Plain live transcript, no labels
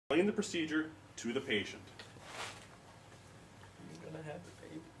Explain the procedure to the patient. I'm gonna have the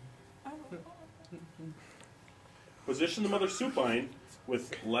baby. Position the mother supine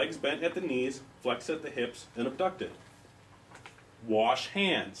with legs bent at the knees, flexed at the hips, and abducted. Wash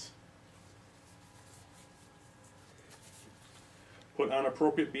hands. Put on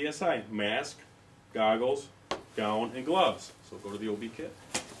appropriate BSI, mask, goggles, gown, and gloves. So go to the OB kit.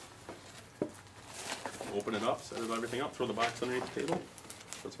 Open it up, set everything up, throw the box underneath the table.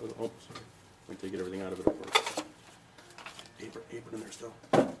 Oh, sorry. Let me take everything out of it, of course. Apron in there still.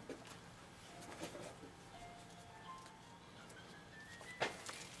 So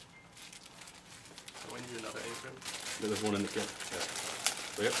we need another apron. There's one in the kit. Yeah.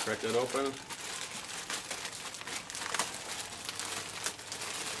 So yep, crack that open.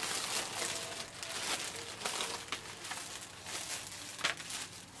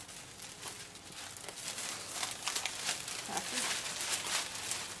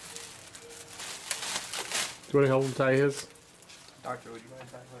 Do you want to help him tie his? Doctor, would you mind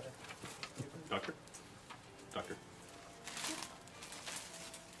tying that? Doctor? Doctor.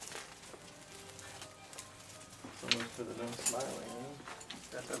 So much for the no smiling, huh?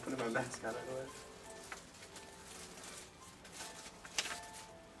 That's why I'm putting my mask on otherwise.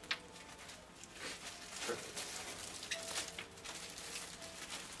 Perfect.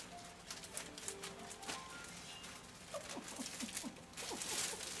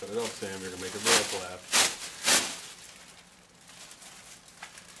 Cut it up, Sam. You're going to make a girl laugh.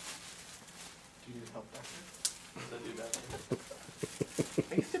 Do you need help, Doctor? Does that do that?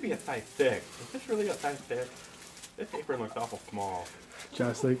 I used to be a size 6. Is this really a size 6? This apron looks awful small.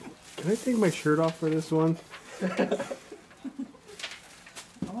 Josh, like, can I take my shirt off for this one? I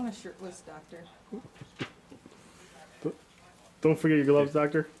want a shirtless doctor. Don't forget your gloves,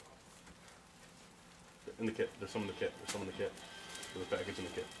 doctor. In the kit. There's some in the kit. There's some in the kit. There's a package in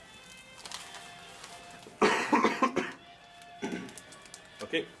the kit.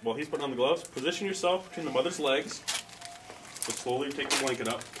 Okay, while he's putting on the gloves, position yourself between the mother's legs. So slowly take the blanket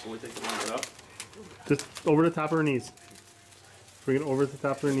up. Slowly take the blanket up. Just over the top of her knees. Bring it over the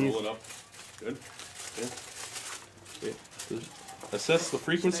top of her knees. Roll it up. Good. Okay. Assess the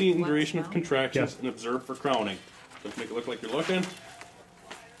frequency and duration of contractions and observe for crowning. Just make it look like you're looking.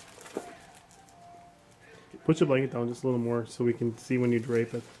 Put your blanket down just a little more so we can see when you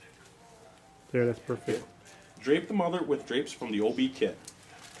drape it. There, that's perfect. Okay. Drape the mother with drapes from the OB kit.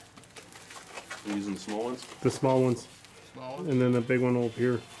 We're using the small ones? The small ones. Small one? And then the big one will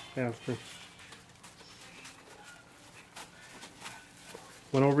appear after.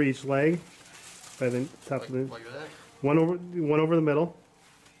 One over each leg. By the top of the... Like that? One over the middle.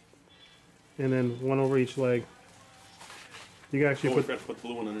 And then one over each leg. You can actually Oh, we put... forgot to put the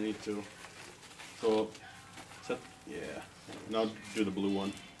blue one underneath too. So, set, yeah. Now do the blue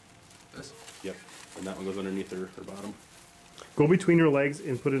one. This? Yep. And that one goes underneath her bottom. Go between her legs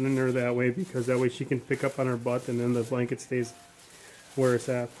and put it in there that way, because that way she can pick up on her butt and then the blanket stays where it's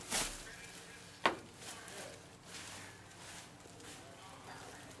at.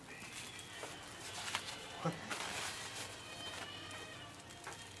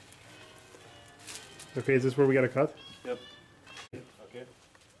 Okay, is this where we got to cut? Yep. Okay.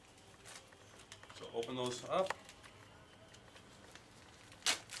 So open those up.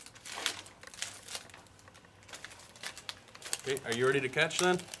 Okay, are you ready to catch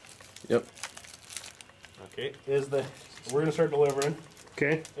then? Yep. Okay. We're gonna start delivering.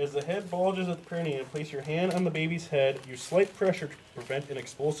 Okay. As the head bulges at the perineum, place your hand on the baby's head. Use slight pressure to prevent an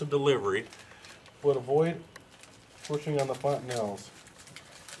explosive delivery, but avoid pushing on the fontanelles.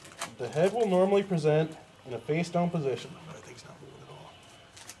 The head will normally present in a face-down position. That thing's not moving at all.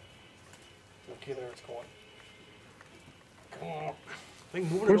 Okay, there it's going. Come on. Thing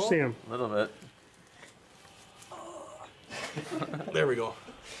moving Push at all? Sam. A little bit. There we go.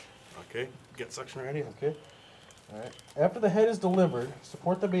 Okay, get suction ready. Okay. All right. After the head is delivered,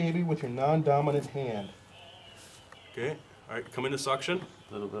 support the baby with your non-dominant hand. Okay. All right. Come into suction.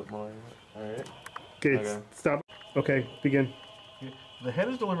 A little bit more. All right. Okay, Okay. stop. Okay, begin. Okay. The head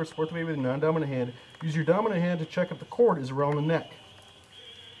is delivered. Support the baby with your non-dominant hand. Use your dominant hand to check if the cord is around the neck.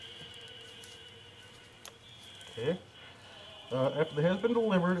 Okay. After the head has been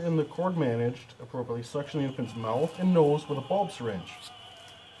delivered and the cord managed appropriately, suction the infant's mouth and nose with a bulb syringe.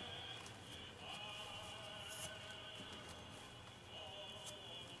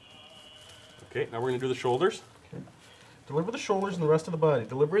 Okay, now we're going to do the shoulders. Okay. Deliver the shoulders and the rest of the body.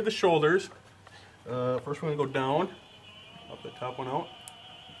 Deliver the shoulders. First we're going to go down, up the top one out.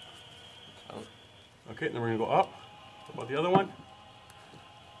 Okay, then we're going to go up. How about the other one?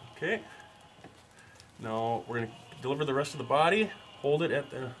 Okay. Now we're going to deliver the rest of the body. hold it at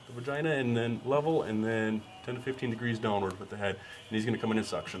the vagina and then level, and then 10 to 15 degrees downward with the head. And he's going to come in and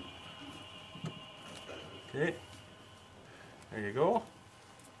suction. Okay. There you go. All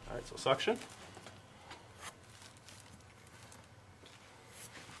right, so suction.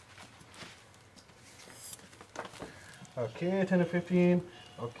 Okay, 10 to 15.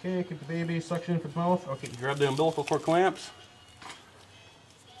 Okay, keep the baby suction for the mouth. Okay, grab the umbilical cord clamps.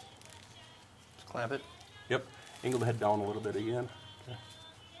 Just clamp it. Yep. Angle the head down a little bit again. Okay.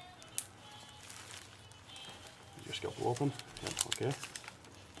 Is your scalpel open? Yep, okay.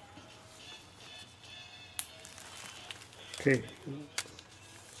 Okay.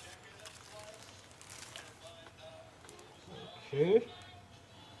 Okay.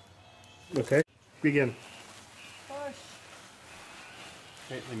 Okay. Begin. Push.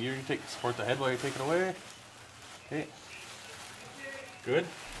 Okay, then you can support the head while you take it away. Okay. Good.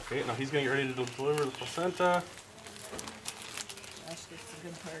 Okay, now he's going to get ready to deliver the placenta. Gosh, that's the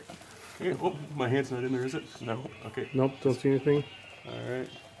good part. Okay, oh, my hand's not in there, is it? No. Okay. Nope, don't see anything. All right.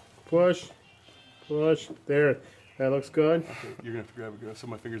 Push. Push. There. That looks good. Okay, you're going to have to grab it so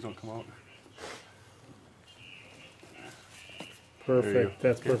my fingers don't come out. Perfect.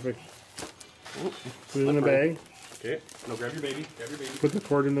 That's Okay. perfect. Oh, Put it in a bag. okay. No, grab your baby. Grab your baby. Put the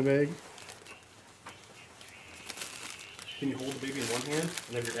cord in the bag. Can you hold the baby in one hand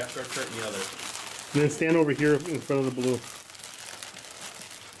and have your ApGuard cart in the other? And then stand over here in front of the blue.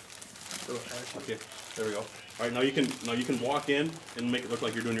 Okay, there we go. All right, now you can walk in and make it look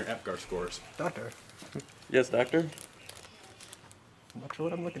like you're doing your ApGuard scores. Doctor, Yes, doctor. I'm not sure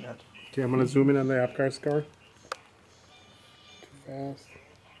what I'm looking at. Okay, I'm gonna zoom in on the APGAR scar. Too fast.